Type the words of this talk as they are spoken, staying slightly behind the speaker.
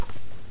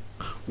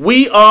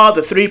We are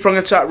the Three Prong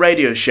Attack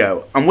radio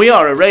show, and we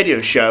are a radio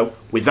show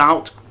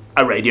without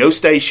a radio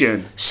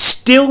station.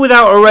 Still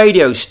without a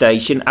radio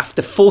station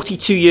after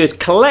 42 years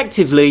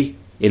collectively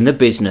in the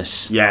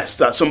business. Yes,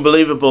 that's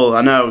unbelievable.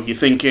 I know, you're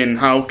thinking,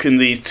 how can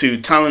these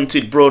two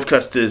talented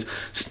broadcasters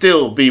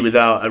still be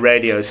without a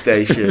radio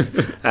station?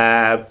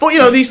 But, you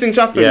know, these things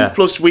happen. Yeah.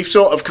 Plus, we've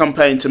sort of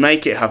campaigned to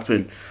make it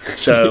happen.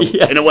 So,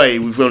 in a way,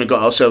 we've only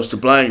got ourselves to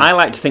blame. I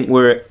like to think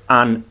we're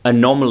an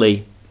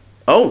anomaly.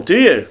 Oh, do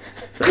you?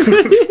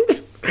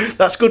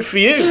 That's good for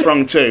you,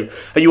 Prong 2.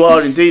 You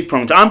are indeed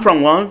Prong 2. I'm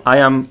Prong 1. I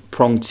am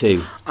Prong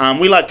 2.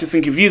 And we like to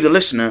think of you, the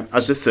listener,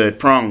 as the third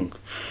prong.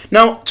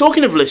 Now,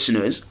 talking of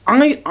listeners,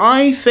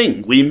 I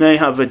think we may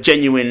have a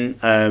genuine,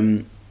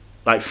 fan.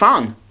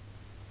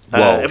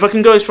 If I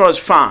can go as far as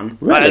fan,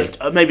 really?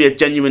 Maybe a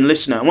genuine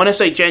listener. And when I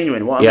say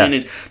genuine, what I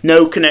mean is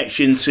no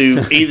connection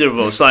to either of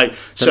us.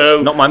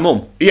 So not my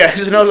mum. Yeah,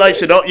 it's not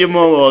not your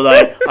mum, or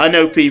I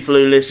know people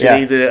who listen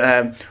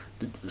either.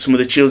 Some of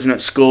the children at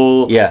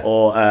school,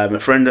 or a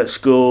friend at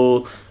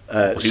school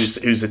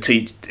who's a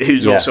teacher,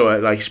 who's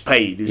also he's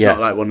paid. He's not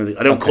like one of the.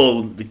 I don't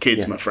call the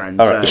kids my friends.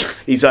 Right.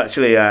 He's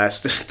actually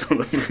just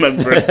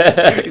remember.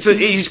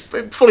 He's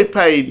fully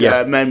paid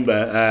member,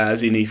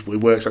 as in he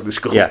works at the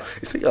school. Yeah. I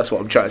think that's what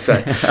I'm trying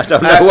to say. I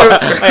don't know.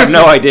 I have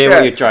no idea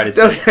what you're trying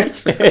to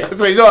say.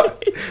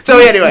 So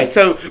anyway,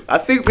 so I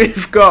think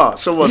we've got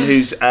someone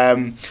who's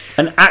an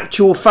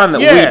actual fan that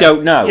we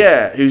don't know.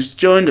 Yeah, who's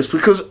joined us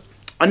because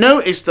I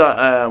noticed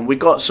that we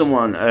got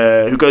someone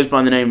who goes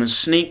by the name of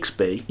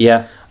Sneaksby.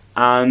 Yeah.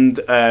 And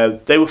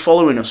they were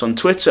following us on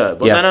Twitter.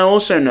 But then I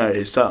also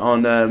noticed that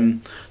on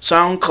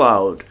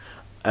SoundCloud,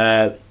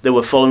 they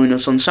were following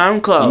us on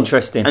SoundCloud.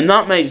 Interesting. And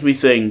that makes me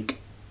think,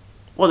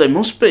 well, they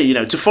must be,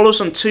 to follow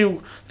us on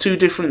two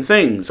different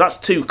things. That's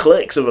 2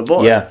 clicks of a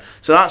button. Yeah.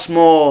 So that's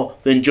more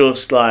than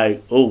just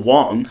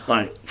one,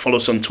 follow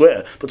us on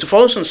Twitter. But to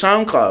follow us on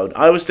SoundCloud,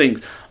 I always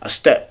think a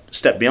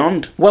step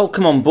beyond.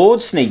 Welcome on board,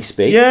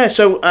 Sneaksby. Yeah,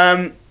 so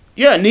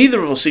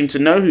neither of us seem to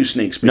know who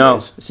Sneaksby is. No,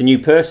 it's a new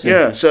person.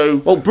 Yeah, so...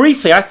 Well,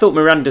 briefly, I thought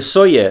Miranda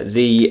Sawyer,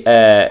 the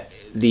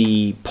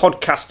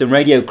podcast and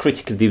radio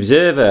critic of The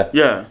Observer...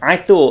 Yeah. I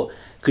thought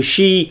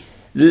she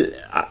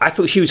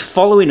was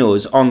following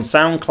us on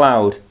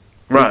SoundCloud.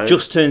 Right. It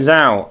just turns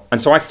out...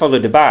 And so I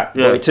followed her back.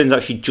 Yeah. But it turns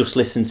out she just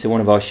listened to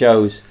one of our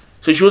shows.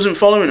 So she wasn't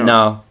following us?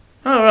 No.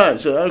 Oh, right,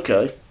 so,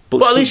 okay.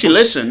 But at least she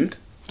listened.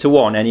 To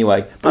one,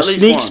 anyway. But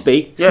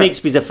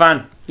Sneaksby's a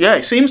fan. Yeah,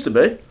 it seems to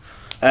be.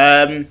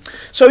 Now,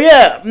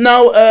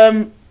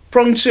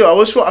 Prong 2, I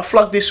always sort of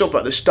flag this up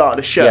at the start of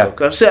the show.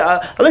 Because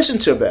I listen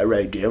to a bit of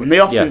radio, and they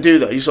often do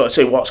that. You sort of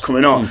say what's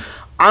coming on.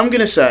 I'm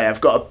going to say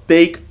I've got a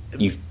big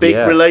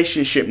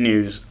relationship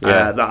news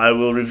that I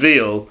will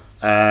reveal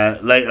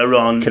later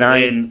on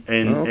in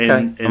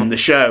the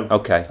show.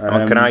 Okay.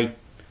 Can I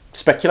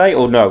speculate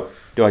or no?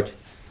 Do I...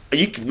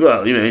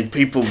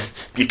 people,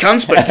 you can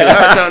speculate,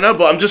 I don't know,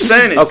 but I'm just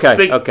saying it's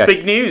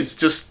big news.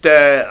 Just,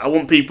 I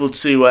want people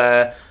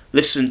to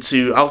listen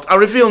to, I'll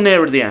reveal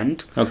nearer the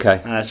end. Okay.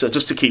 So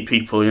just to keep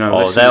people,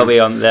 listening. They'll be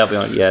on, they'll be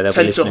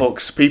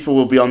tenterhooks. People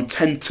will be on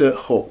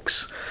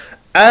tenterhooks.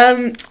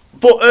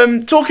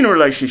 But talking of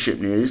relationship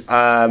news,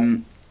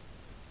 I'm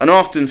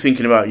often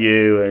thinking about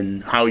you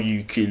and how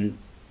you can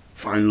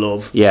find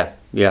love. Yeah.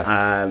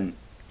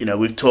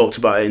 We've talked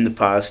about it in the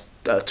past.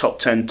 Top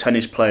 10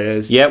 tennis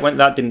players. Yeah,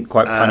 that didn't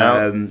quite pan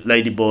out.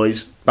 Lady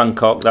boys.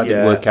 Bangkok, that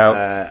didn't work out.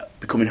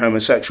 Becoming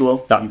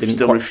homosexual. That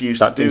didn't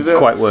refused to do that. Didn't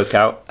quite work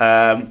out.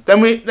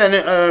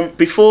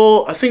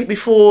 Before at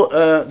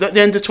the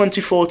end of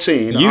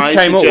 2014, I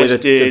came up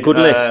with a good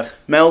list.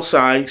 Mel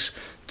Sykes,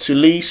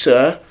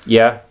 Tulisa.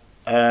 Yeah.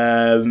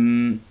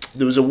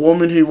 There was a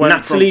woman who went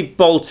Natalie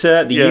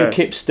Bolter, the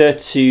UKIPster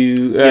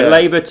to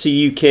Labour to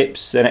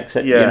UKIPs and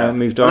etc.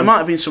 Moved on. There might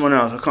have been someone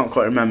else. I can't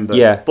quite remember.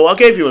 Yeah, but I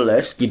gave you a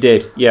list. You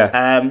did.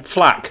 Yeah.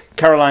 Flack,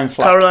 Caroline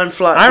Flack.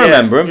 I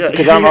remember him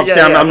because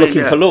I'm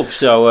looking for love.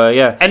 So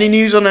Any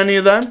news on any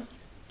of them?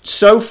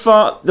 So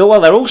far, well,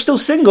 they're all still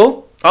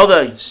single. Are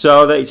they?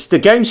 So the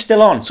game's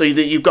still on. So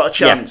you've got a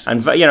chance. Yeah.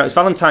 And it's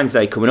Valentine's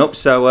Day coming up.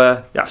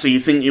 So So you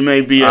think you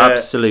may be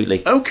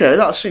absolutely okay?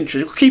 That's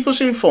interesting. Keep us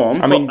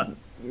informed. I mean.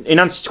 In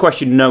answer to the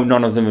question, no,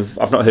 none of them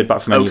I've not heard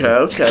back from any of them.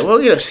 Okay. Well,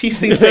 these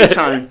things take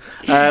time.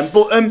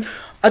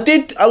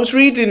 I was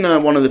reading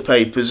one of the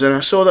papers and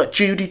I saw that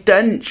Judi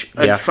Dench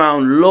had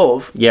found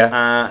love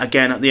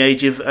again at the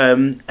age of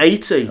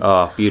 80.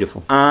 Oh,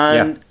 beautiful.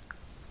 And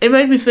it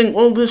made me think,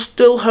 well, there's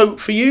still hope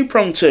for you,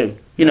 Prong 2.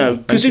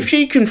 Because if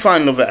she can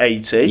find love at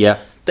 80,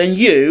 then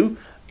you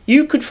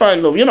could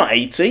find love. You're not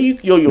 80,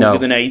 you're younger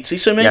than 80,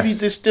 so maybe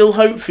there's still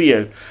hope for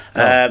you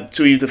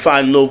to either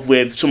find love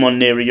with someone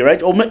nearer your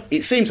age, or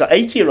it seems that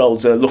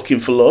 80-year-olds are looking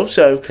for love,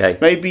 so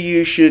maybe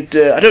you should,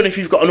 I don't know if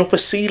you've got an upper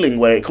ceiling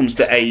where it comes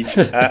to age.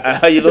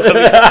 Have you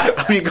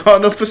got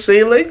an upper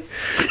ceiling?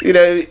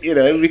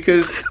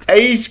 Because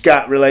age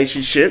gap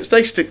relationships,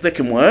 they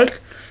can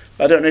work.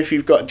 I don't know if do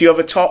you have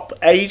a top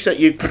age that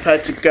you're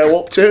prepared to go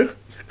up to?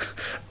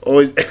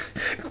 Or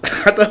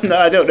I don't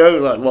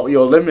know what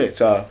your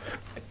limits are.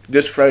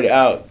 Just thrown it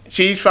out.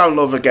 She's found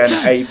love again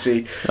at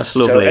 80. That's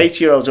lovely. So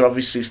 80-year-olds are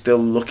obviously still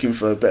looking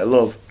for a bit of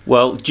love.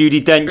 Well,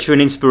 Judi Dench,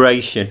 an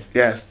inspiration.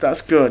 Yes,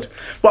 that's good.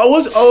 But I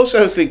was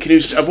also thinking,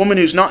 who's a woman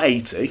who's not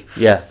 80.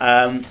 Yeah.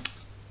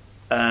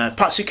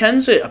 Patsy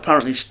Kensit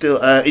apparently still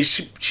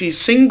she's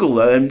single.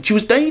 She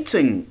was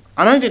dating,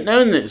 and I didn't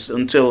know this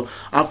until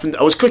I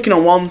was clicking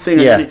on one thing,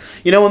 and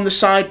then on the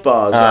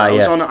sidebars.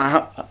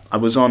 I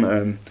was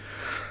on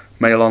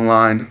Mail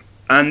Online,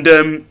 and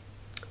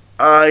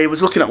I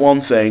was looking at one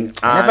thing.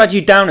 I never had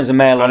you down as a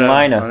Mail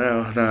Onliner.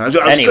 I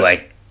know.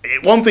 Anyway.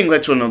 One thing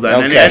led to another,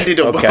 and then it ended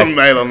up on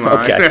Mail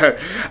Online. Okay.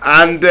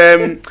 And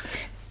then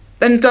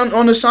down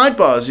on the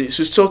sidebars, it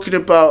was talking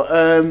about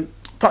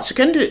Patsy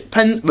Kensit.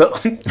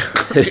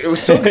 It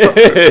was talking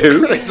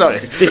about, sorry.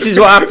 This is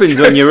what happens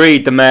when you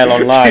read the Mail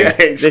Online.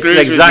 This is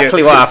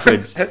exactly what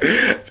happens.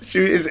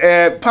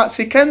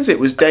 Patsy Kensit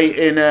was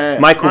dating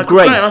Michael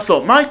Gray. And I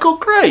thought, Michael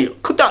Gray?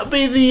 Could that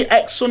be the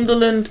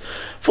ex-Sunderland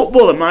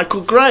footballer,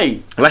 Michael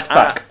Gray? Left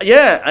back.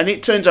 And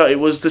it turns out it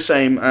was the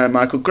same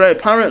Michael Gray.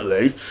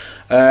 Apparently,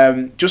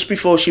 just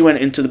before she went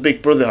into the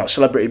Big Brother house,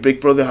 celebrity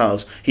Big Brother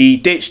house, he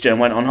ditched her and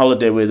went on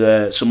holiday with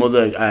some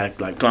other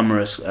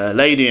glamorous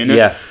lady. And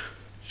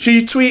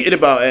she tweeted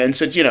about it and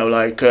said,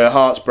 her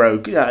heart's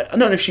broken. Yeah, I don't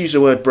know if she used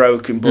the word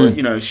broken, but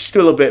she's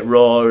still a bit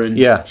raw. And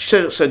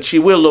she said she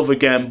will love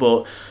again,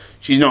 but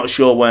she's not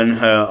sure when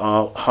her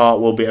heart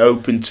will be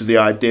open to the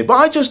idea. But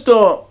I just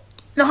thought,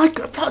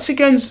 Patsy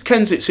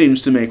Kensit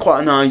seems to me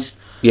quite a nice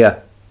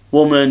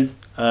woman.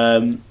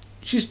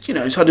 She's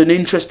she's had an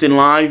interesting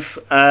life,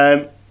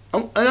 and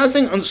I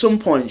think at some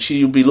point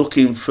she'll be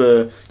looking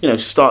for to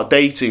start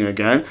dating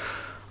again.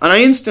 And I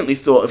instantly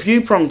thought of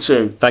you, Prong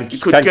 2. Thank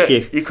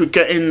you. You could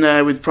get in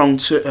there with Prong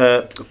 2,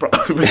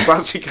 with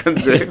Patsy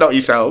Kensit, not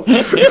yourself.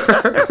 Let's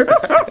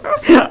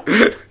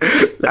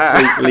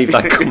leave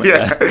that comment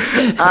there.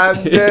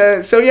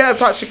 And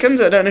Patsy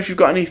Kensit. I don't know if you've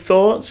got any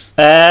thoughts.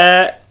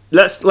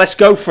 Let's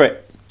go for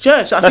it.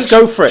 Yes, let's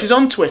go for it. She's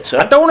on Twitter.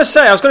 I don't want to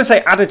say. I was going to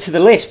say add her to the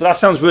list, but that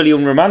sounds really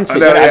unromantic.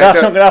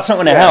 That's not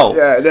going to help.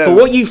 But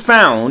what you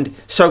found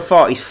so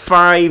far is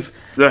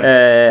 5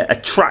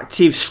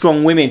 attractive,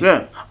 strong women.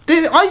 Yeah,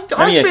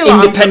 I feel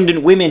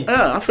independent women.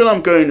 Yeah, I feel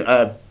I'm going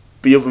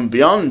above and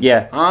beyond.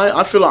 Yeah,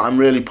 I feel like I'm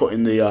really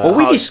putting the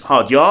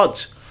hard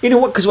yards. You know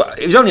what? Because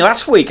it was only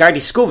last week I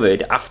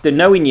discovered, after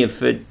knowing you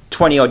for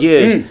 20 odd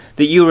years,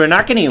 that you were an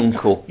agony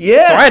uncle.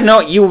 Yeah. So I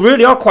had you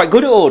really are quite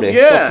good at all this.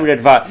 Yeah. Offering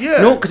advice.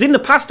 Yeah. No, because in the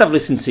past I've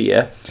listened to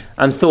you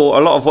and thought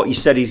a lot of what you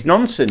said is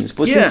nonsense.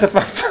 But since I've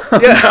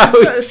found out...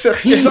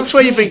 that's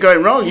where you've been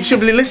going wrong. You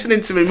should be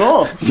listening to me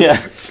more. Yeah.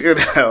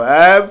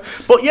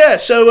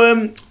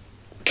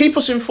 Keep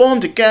us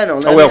informed again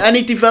on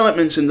any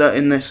developments in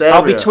this area.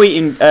 I'll be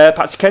tweeting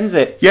Patsy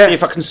Kensit. See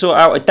if I can sort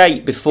out a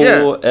date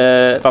before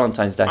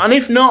Valentine's Day. And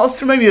if not,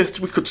 maybe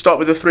we could start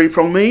with a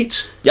 3-prong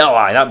meet.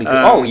 Yeah, that'd be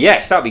good.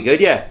 Yes, that'd be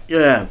good. Yeah.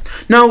 Yeah.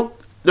 Now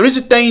there is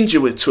a danger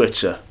with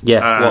Twitter.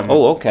 Yeah.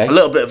 Okay. A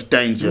little bit of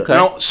danger. Okay.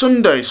 Now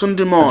Sunday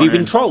morning. Have you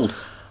been trolled?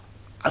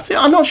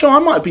 I'm not sure. I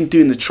might have been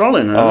doing the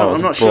trolling.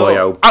 I'm not sure.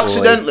 Oh,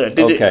 accidentally, I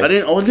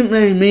didn't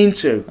really mean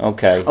to.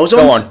 Okay. I was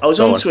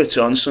on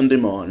Twitter on Sunday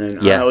morning.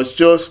 And I was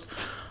just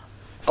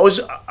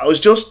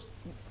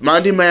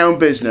minding my own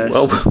business.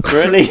 Well,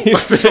 really?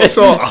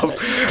 sort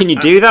of. Can you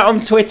do that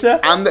on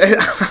Twitter? And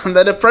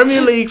then a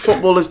Premier League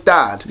footballer's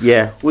dad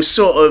was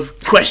sort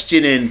of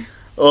questioning,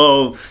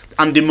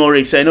 Andy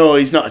Murray, saying,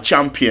 he's not a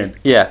champion.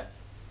 Yeah.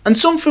 And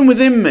something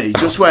within me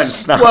just went,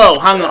 well,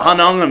 hang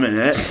on a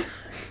minute.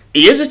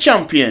 He is a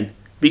champion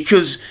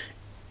because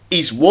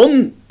he's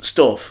won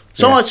stuff.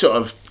 So I sort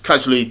of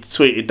casually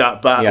tweeted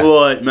that back.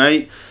 All right,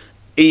 mate.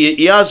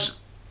 He has.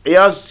 He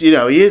is.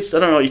 I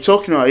don't know what you're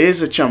talking about. He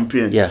is a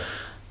champion. Yeah.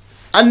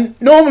 And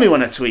normally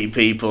when I tweet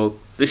people,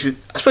 this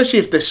is especially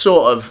if they're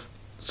sort of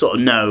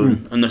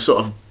known and they're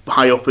sort of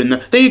high up in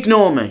they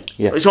ignore me.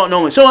 Yeah. It's not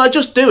normal. So I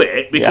just do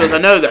it because I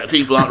know that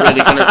people aren't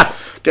really going to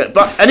get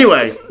back.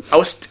 Anyway, I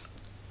was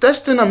less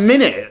than a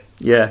minute.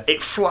 Yeah.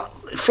 It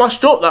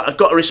flashed up that I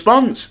got a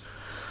response.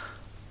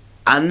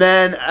 And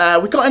then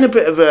we got in a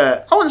bit of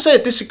I wouldn't say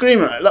a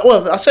disagreement.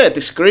 I'd say a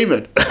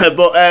disagreement,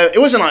 but it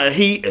wasn't like a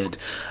heated.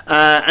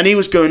 And he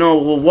was going,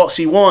 what's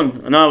he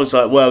won? And I was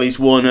like, well, he's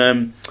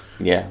won...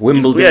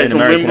 Wimbledon, and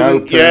American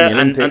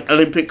Open, and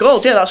Olympic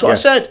gold. Yeah, that's what I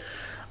said.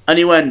 And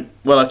he went,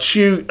 well, a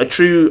true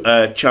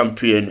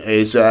champion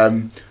is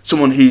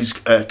someone who's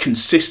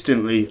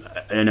consistently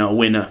a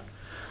winner.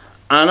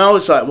 And I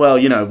was like, well,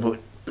 but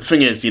the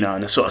thing is, and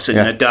I sort of said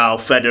Nadal,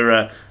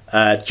 Federer,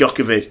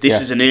 Djokovic.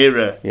 This is an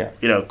era. Yeah.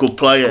 Good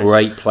players.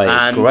 Great players.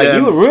 And, great.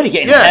 You were really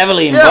getting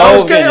heavily involved. Yeah, I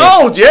was getting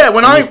old. Yeah,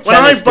 when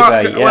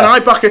I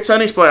back a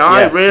tennis player,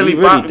 I really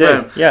back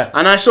them. Yeah.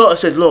 And I sort of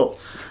said, look,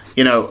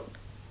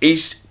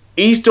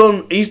 he's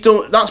done.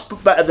 That's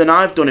better than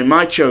I've done in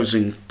my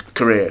chosen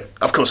career.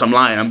 Of course, I'm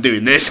lying. I'm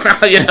doing this.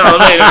 You know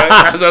what I mean?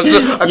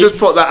 I just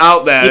put that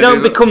out there. You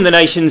don't become the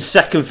nation's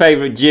second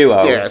favourite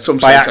duo. Yeah, some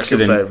by second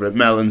accident. favourite,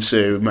 Mel and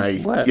Sue,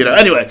 mate. Well,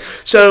 Anyway,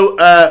 so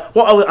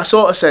what I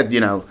sort of said,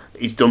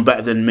 he's done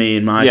better than me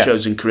in my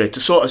chosen career. To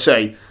sort of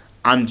say,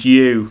 and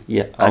you,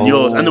 and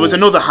yours, and there was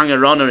another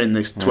hanger-oner in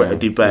this Twitter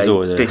debate.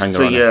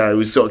 It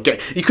was sort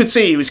of you could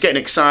see he was getting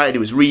excited. He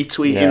was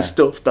retweeting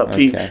stuff that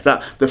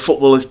that the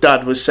footballer's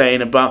dad was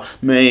saying about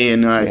me,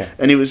 and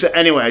it was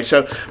anyway.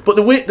 So, but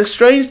the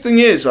strange thing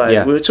is,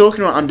 we were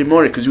talking about Andy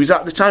Murray because he was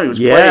at the time he was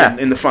playing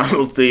in the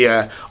final of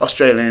the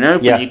Australian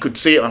Open. You could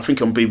see it, I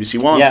think, on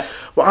BBC One.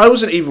 But I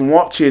wasn't even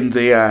watching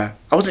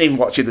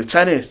the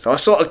tennis. I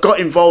sort of got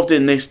involved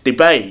in this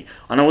debate,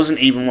 and I wasn't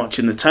even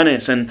watching the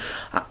tennis. And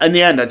in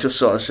the end, I just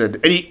sort of said,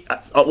 and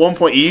at one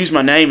point he used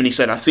my name, and he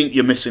said, "I think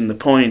you're missing the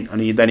point."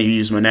 And then he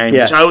used my name,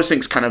 which I always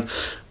think is kind of,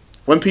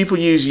 when people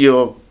use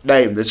your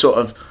name, there's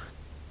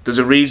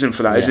a reason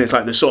for that, isn't it? It's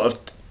like they're sort of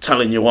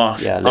telling you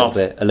off. Yeah, a little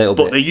bit.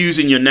 But they're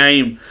using your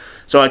name.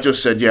 So I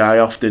just said, I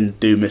often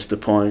do miss the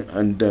point,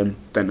 and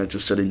then I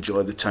just said,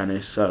 enjoy the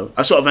tennis. So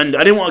I sort of ended.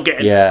 I didn't want to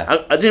get.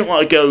 I didn't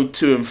want to go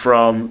to and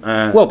from.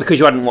 Because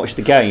you hadn't watched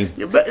the game.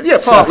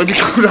 Partly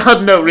because I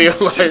had no real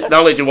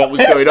knowledge of what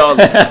was going on,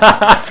 and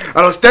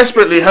I was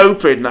desperately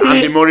hoping that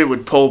Andy Murray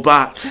would pull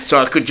back, so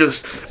I could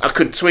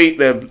tweet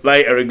them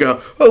later and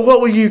go, "Oh,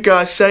 what were you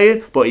guys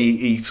saying?" But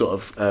he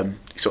sort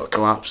of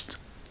collapsed.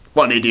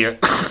 What an idiot!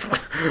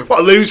 What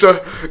a loser!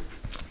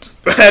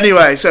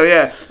 Anyway, so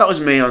that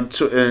was me on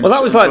Twitter. Well,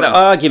 that was like the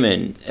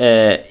argument.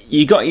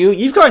 You've got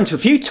into a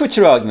few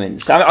Twitter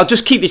arguments. I'll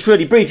just keep this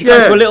really brief. You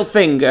got into a little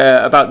thing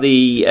about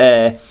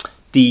the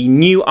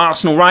new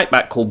Arsenal right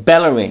back called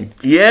Bellerin.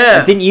 Yeah.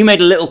 And didn't you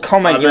made a little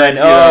comment? The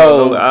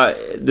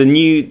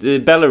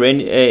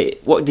Bellerin.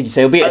 What did you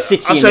say? He'll be at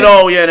City. I said,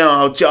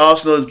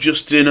 Arsenal have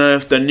just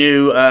unearthed a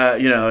new,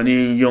 a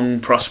new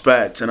young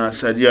prospect, and I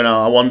said,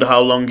 I wonder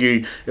how long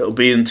it'll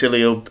be until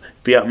he'll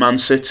be at Man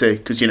City,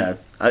 because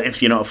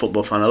if you're not a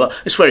football fan,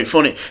 it's very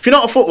funny. If you're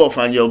not a football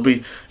fan, you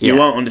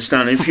won't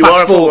understand. If you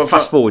are a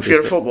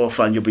football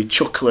fan, you'll be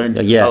chuckling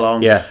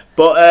along. Yeah.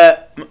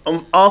 But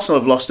Arsenal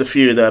have lost a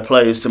few of their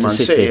players to Man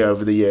City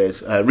over the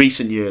years,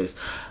 recent years.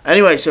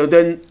 Anyway, so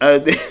then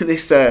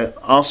this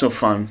Arsenal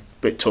fan,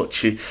 bit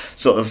touchy,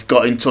 sort of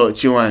got in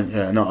touch. You went,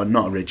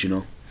 not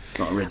original.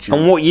 Not original.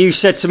 And what you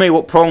said to me,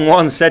 what Prong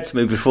One said to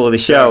me before the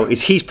show,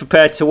 is he's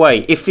prepared to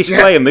wait. If this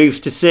player moves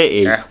to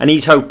City, and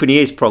he's hoping he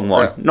is Prong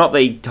One, not that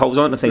he holds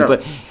on to things,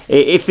 but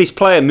if this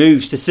player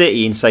moves to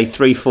City in, say,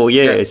 3-4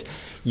 years,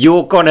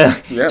 you're going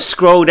to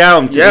scroll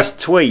down to this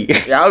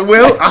tweet. Yeah, I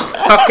will.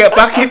 I'll get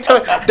back into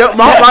it. Don't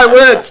mark my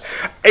words.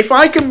 If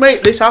I can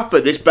make this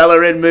happen, this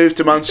Bellerin move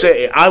to Man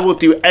City, I will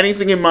do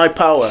anything in my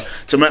power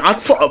to make...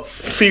 I'd put a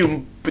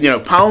few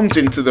pounds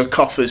into the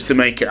coffers to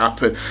make it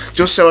happen,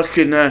 just so I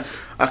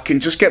can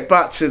just get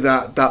back to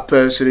that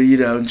person,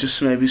 and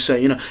just maybe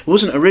say, it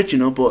wasn't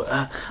original, but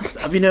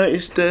have you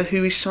noticed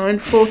who he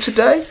signed for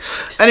today?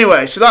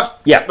 Anyway, so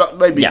that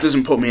maybe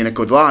doesn't put me in a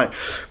good light,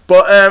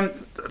 but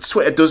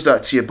Twitter does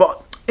that to you.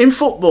 But in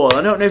football,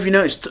 I don't know if you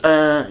noticed,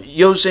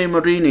 Jose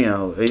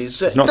Mourinho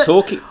he's not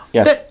talking.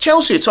 Yeah,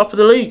 Chelsea are top of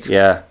the league.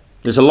 Yeah,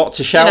 there's a lot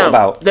to shout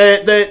about.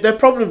 They're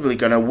probably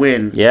going to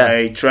win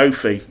a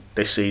trophy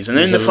this season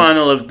in the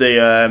final of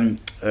the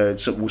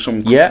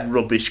some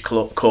rubbish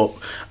cup,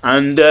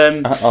 and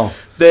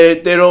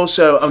they're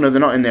also they're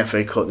not in the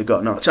FA Cup, they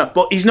got knocked out,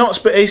 but he's not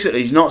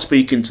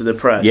speaking to the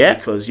press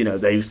because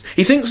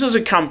he thinks there's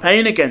a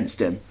campaign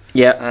against him.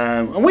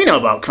 And we know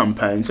about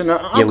campaigns, and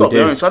I've got to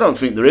be honest, I don't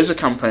think there is a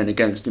campaign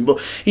against him, but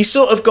he's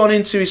sort of gone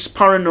into his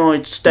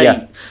paranoid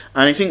state,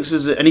 and he thinks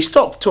and he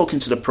stopped talking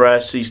to the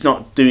press. He's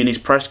not doing his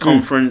press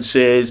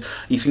conferences.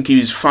 You think he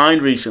was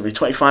fined recently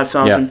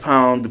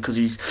 £25,000 because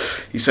he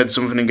said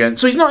something again,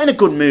 so he's not in a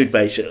good mood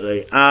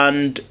basically.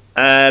 And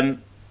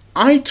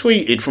I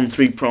tweeted from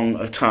Three Prong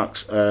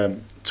Attack's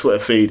Twitter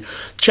feed,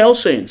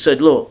 Chelsea, and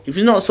said, look, if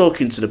you're not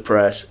talking to the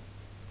press,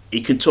 he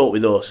can talk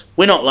with us.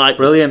 We're not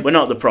brilliant. We're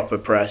not the proper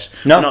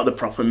press. No. We're not the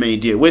proper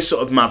media. We're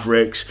sort of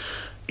mavericks.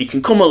 He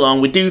can come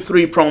along. We do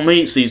 3-prong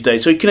meets these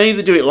days, so he can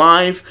either do it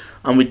live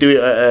and we do it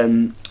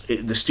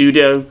at the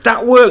studio.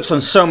 That works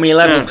on so many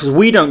levels because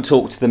we don't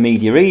talk to the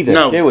media either.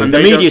 No, do we?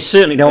 The media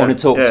certainly don't want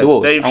to talk to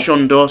us. They've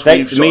shunned us.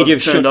 The media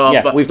have shunned off.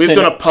 But we've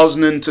done a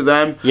Poznan to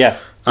them. Yeah.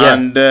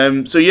 And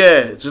there's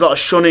a lot of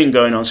shunning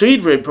going on. So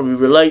he'd probably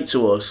relate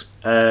to us.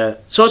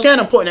 So again,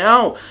 I'm putting it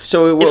out.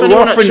 So we're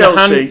offering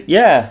Chelsea, the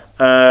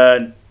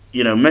hand.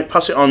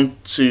 Pass it on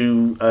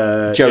to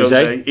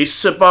Jose.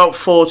 It's about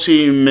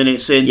 14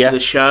 minutes into the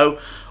show.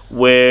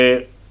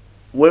 We're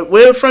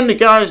friendly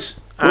guys.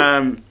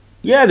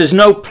 There's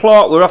no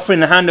plot. We're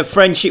offering the hand of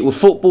friendship. We're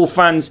football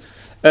fans.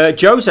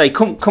 Jose,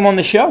 come on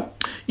the show.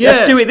 Yeah.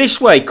 Let's do it this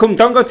way. Come,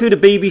 don't go through the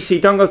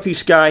BBC. Don't go through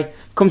Sky.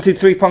 Come to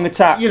 3-prong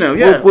Attack.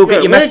 We'll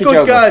get your message over.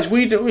 We're good guys.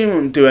 We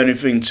won't do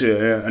anything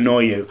to annoy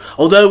you.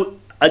 Although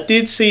I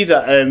did see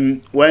that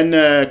when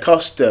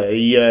Costa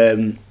he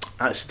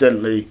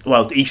accidentally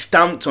he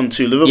stamped on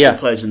 2 Liverpool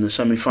players in the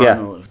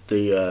semi-final of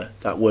the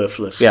that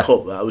worthless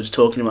cup that I was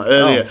talking about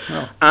earlier.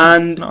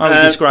 And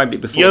I described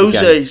it before.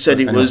 Jose said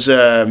it was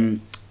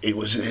it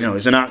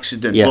was an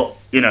accident, but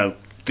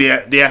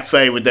the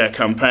FA with their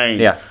campaign.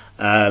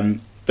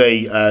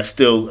 they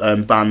still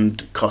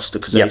banned Costa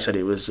because they said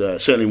it was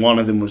certainly one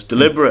of them was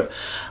deliberate.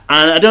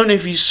 And I don't know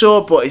if you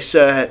saw, but it's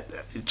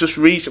just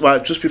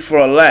before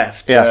I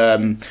left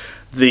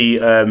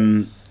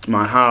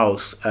my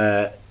house,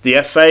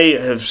 the FA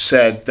have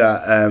said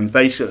that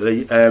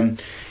basically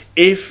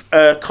if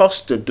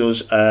Costa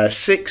does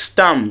 6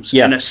 stamps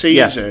in a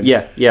season,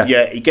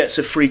 he gets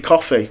a free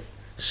coffee.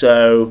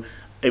 So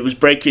it was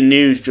breaking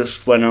news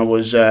just when I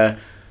was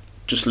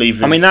just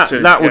leaving. I mean,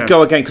 that would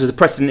go again, because the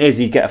precedent is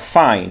he'd get a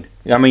fine.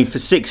 I mean, for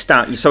 6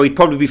 stamps, so he'd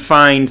probably be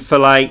fined for,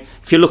 like,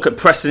 if you look at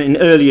precedent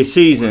in earlier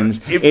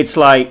seasons, it's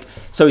like,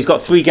 so he's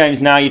got 3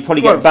 games now, you'd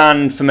probably get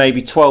banned for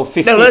maybe 12,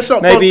 15,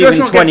 maybe even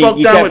 20,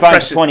 you get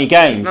banned for 20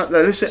 games.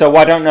 So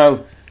I don't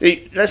know.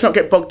 Let's not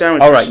get bogged down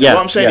with precedent.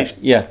 What I'm saying is,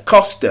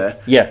 Costa,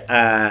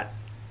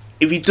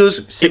 if he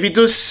does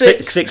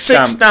six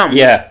stamps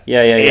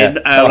in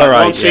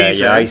one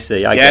season, I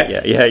see, I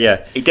get you,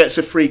 he gets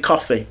a free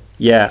coffee.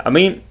 Yeah, I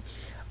mean,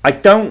 I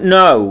don't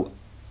know,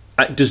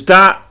 how does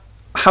that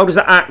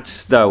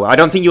act, though? I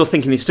don't think you're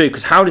thinking this too,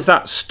 because how does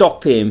that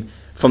stop him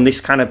from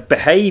this kind of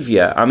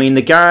behaviour? I mean,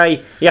 the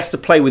guy, he has to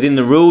play within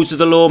the rules of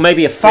the law.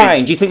 Maybe a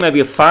fine. Do you think maybe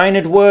a fine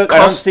would work?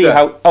 Costa. I don't see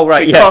how... Oh,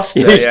 right,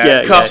 Costa,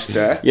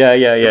 Costa.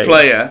 The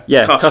player.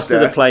 Yeah, Costa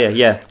the player,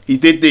 He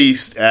did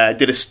these,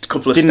 did a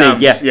couple of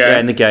stamps. He? Yeah,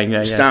 in the game,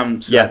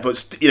 Stamps,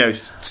 but,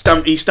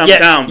 he stamped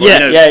down.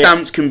 But,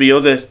 stamps can be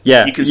other...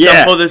 You can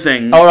stamp other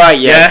things. All right,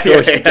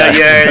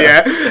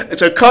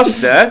 So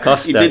Costa,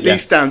 he did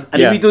these stamps.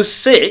 And if he does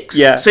six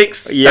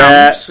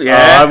stamps,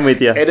 I'm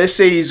with you. in a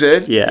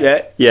season,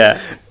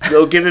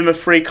 they'll give him a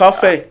free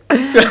coffee.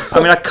 I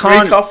mean, I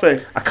can't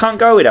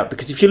go with that,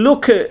 because if you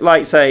look at,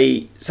 like,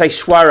 say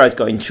Suarez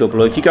got in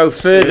trouble, or if you go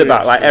further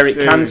back, like Eric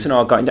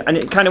Cantona got in, and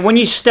it kind of, when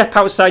you step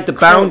outside the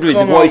boundaries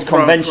of what is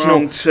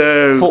conventional,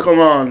 come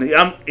on,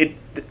 the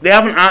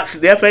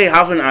FA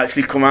haven't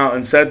actually come out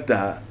and said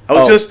that.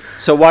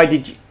 So why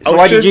did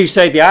you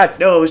say the ad?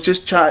 No, I was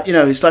just trying.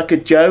 It's like a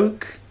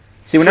joke.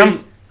 See, when I'm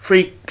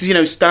free, because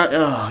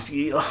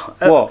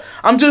what?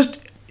 I'm just.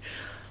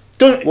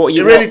 It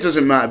really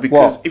doesn't matter,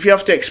 because if you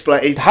have to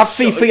explain, have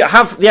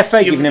the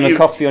FA given him a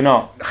coffee or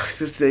not?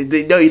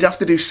 No, you'd have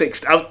to do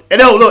 6. No,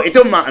 look, it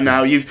doesn't matter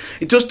now.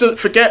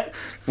 Forget.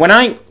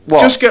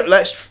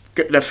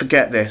 Let's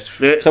forget this.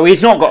 So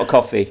he's not got a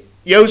coffee.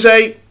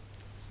 Jose,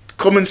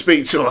 come and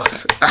speak to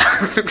us.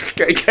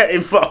 Get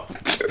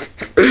involved.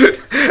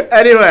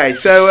 Anyway,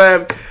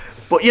 so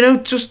but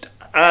just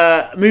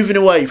moving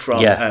away from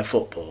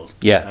football.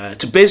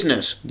 To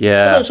business.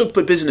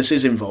 But business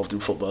is involved in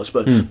football, I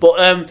suppose. But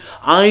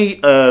I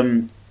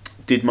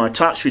did my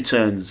tax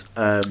returns.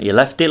 You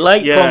left it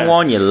late, Prong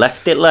One. You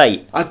left it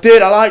late. I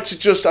did. I like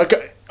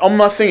to on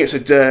my thing, it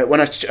said,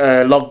 when I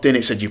logged in,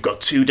 it said, you've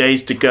got 2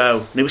 days to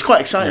go. And it was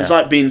quite exciting. It was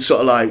like being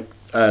sort of like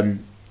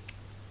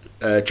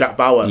Jack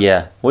Bauer.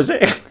 Yeah. Was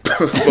it?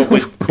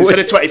 Instead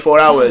of 24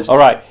 hours. All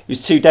right. It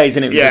was 2 days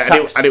and it was a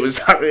tax. And it was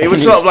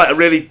sort of like a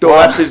really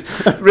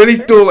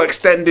dull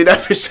extended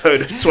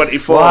episode of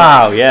 24.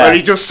 Wow, yeah. Where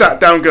he just sat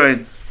down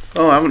going,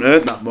 I haven't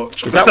heard that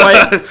much. Is that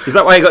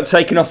why he got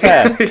taken off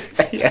air?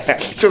 Yeah.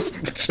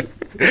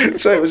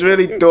 So it was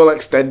really dull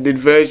extended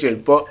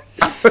version, but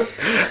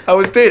I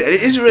was doing it.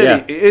 It is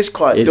really, it is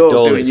quite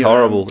dull. It's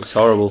horrible. It's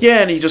horrible.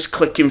 Yeah, and you're just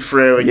clicking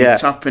through and you're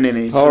tapping in.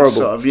 It's horrible.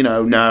 Sort of,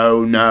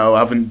 no, I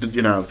haven't,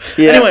 Yeah.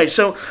 Anyway,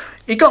 so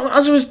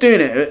as I was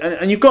doing it,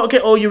 and you've got to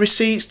get all your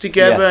receipts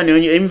together and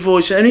your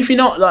invoice. And if you're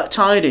not that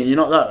tied in, you're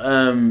not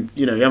that,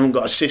 you haven't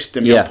got a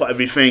system. You put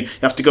everything.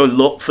 You have to go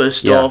look for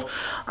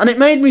stuff, and it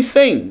made me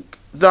think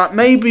that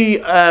maybe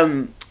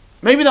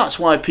that's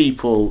why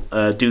people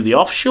do the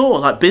offshore,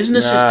 like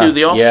businesses do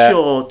the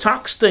offshore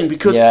tax thing,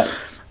 because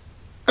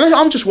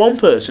I'm just one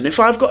person. If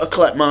I've got to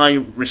collect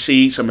my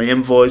receipts and my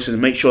invoices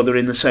and make sure they're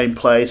in the same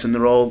place and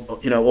they're all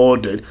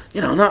ordered,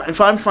 if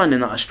I'm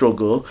finding that a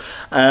struggle,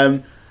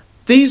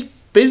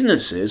 these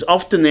businesses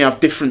often they have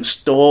different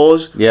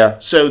stores,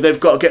 so they've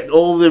got to get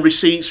all the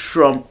receipts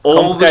from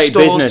all the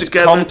stores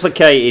together.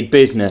 Complicated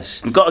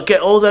business. They've got to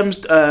get all them.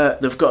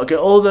 They've got to get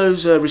all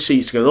those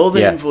receipts together, all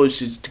the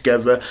invoices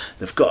together.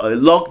 They've got to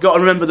got to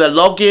remember their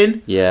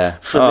login.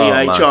 For the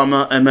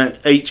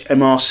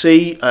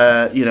HMRC.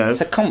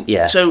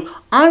 It's So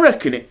I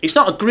reckon it's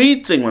not a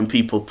greed thing when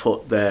people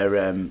put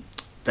their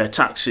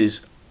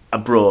taxes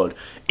abroad.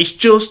 It's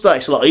just that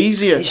it's a lot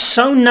easier. It's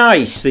so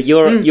nice that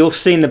you're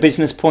seeing the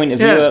business point of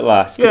view at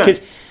last,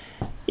 because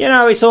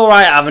it's all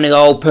right having to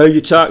go, pay your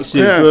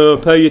taxes,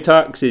 pay your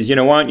taxes.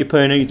 Why aren't you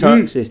paying any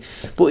taxes?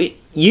 But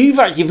you've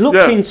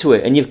looked into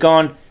it and you've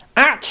gone,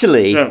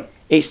 actually,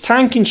 it's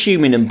time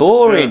consuming and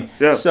boring.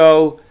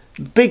 So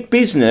big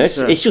business,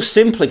 it's just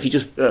simple if you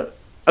just.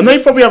 And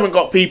they probably haven't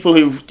got people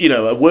who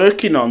are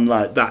working on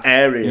like that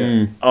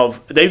area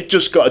of. They've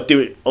just got to do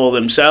it all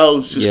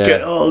themselves.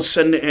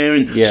 Send it here,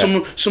 and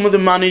some of the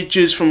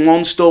managers from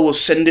one store will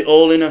send it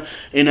all in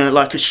a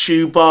like a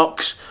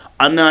shoebox,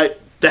 and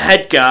the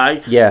head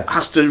guy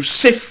has to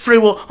sift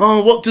through.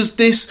 What does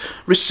this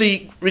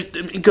receipt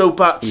go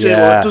back to?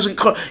 Or it doesn't,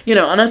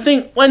 And I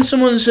think when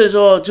someone says,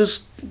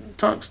 just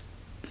tax.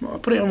 I'll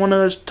put it in one of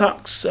those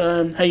tax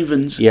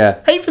havens.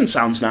 Yeah. Haven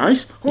sounds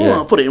nice.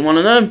 I'll put it in one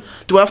of them.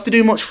 Do I have to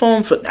do much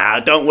form for? Nah,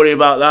 don't worry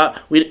about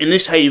that. In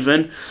this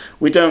haven,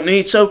 we don't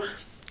need. So,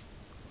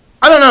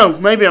 I don't know.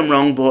 Maybe I'm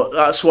wrong, but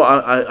that's what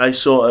I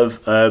sort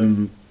of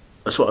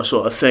that's what I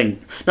sort of think.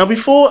 Now,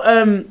 before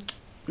I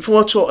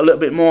talk a little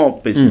bit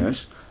more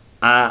business,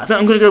 I think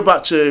I'm going to go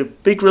back to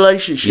big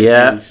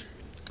relationship news.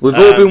 We've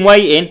all been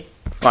waiting.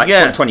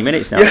 20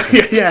 minutes now.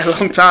 Yeah, a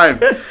long time.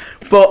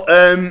 But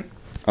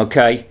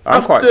okay,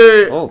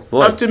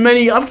 after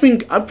many, I've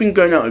been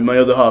going out with my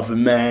other half for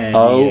many years.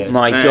 Oh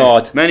my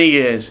God, many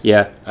years.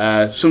 Yeah.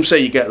 Some say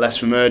you get less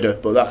for murder,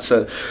 but that's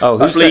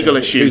legal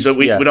issues.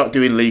 We're not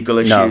doing legal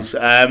issues.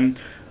 No.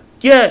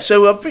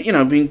 So I've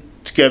been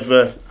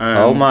together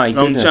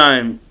long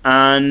time,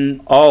 and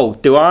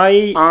do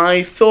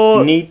I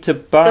thought need to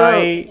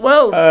buy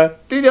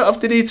you don't have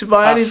to need to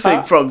buy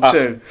anything from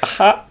two.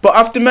 But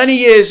after many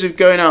years of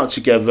going out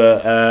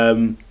together,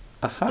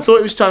 I thought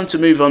it was time to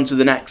move on to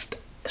the next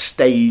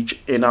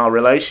stage in our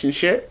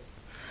relationship.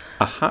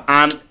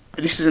 And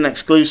this is an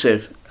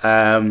exclusive.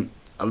 I've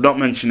not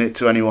mentioned it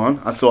to anyone.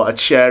 I thought I'd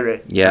share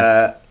it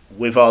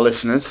with our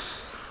listeners.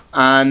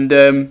 And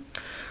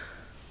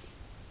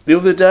the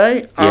other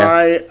day,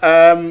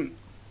 I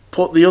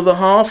put the other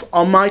half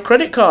on my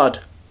credit card.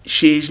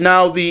 She's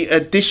now the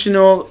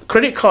additional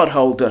credit card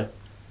holder.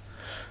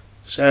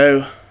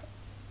 So,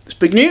 it's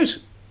big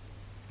news.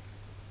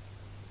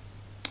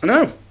 I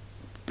know.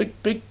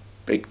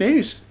 Big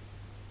news.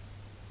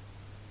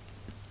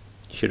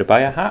 Should I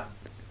buy a hat?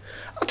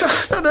 I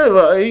don't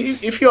know.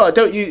 If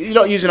you're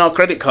not using our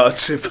credit card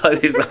to buy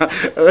this. I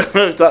don't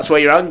know if that's where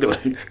you're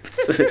angling.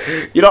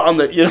 You're not on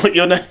the.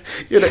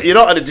 You're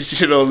not an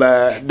additional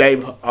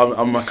name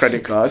on my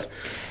credit card.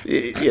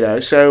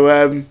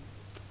 So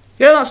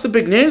that's the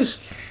big news.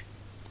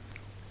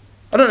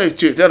 I don't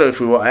know if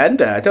we want to end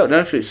there. I don't know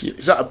if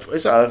is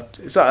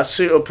that a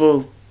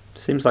suitable.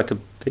 Seems like a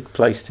big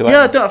place to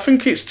end. I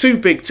think it's too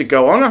big to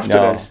go on after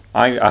this.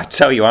 I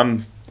tell you,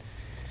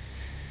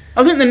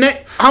 I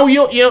think how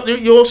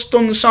your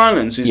stunned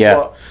silence is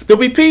what there'll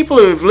be people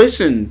who have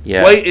listened,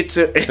 waited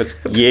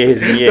for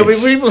years and years. There'll be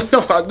people,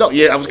 not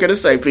yet. I was going to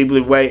say people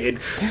who've waited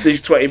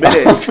these 20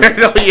 minutes,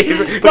 not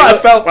years. But I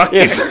felt like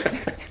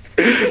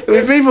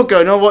there'll be people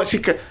going, what's he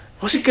going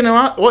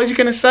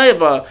to say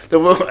about the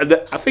world?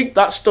 I think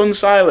that stunned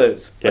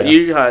silence that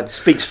you had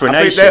speaks for a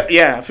nation.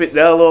 I think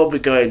they'll all be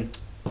going.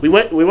 We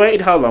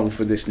waited how long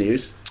for this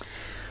news?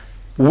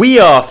 We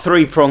are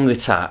Three-Pronged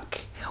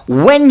Attack.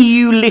 When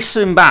you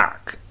listen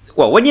back,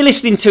 when you're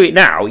listening to it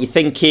now, you're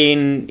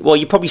thinking,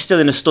 you're probably still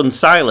in a stunned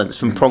silence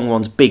from Prong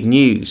One's big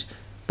news.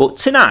 But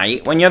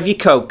tonight, when you have your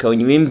cocoa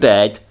and you're in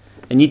bed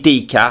and your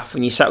decaf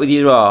and you sat with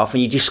your half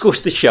and you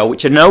discuss the show,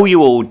 which I know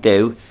you all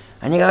do,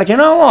 and you go, do you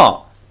know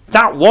what?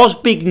 That was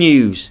big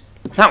news.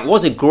 That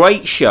was a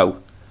great show.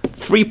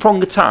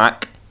 Three-Pronged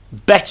Attack,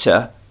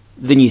 better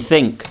than you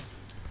think.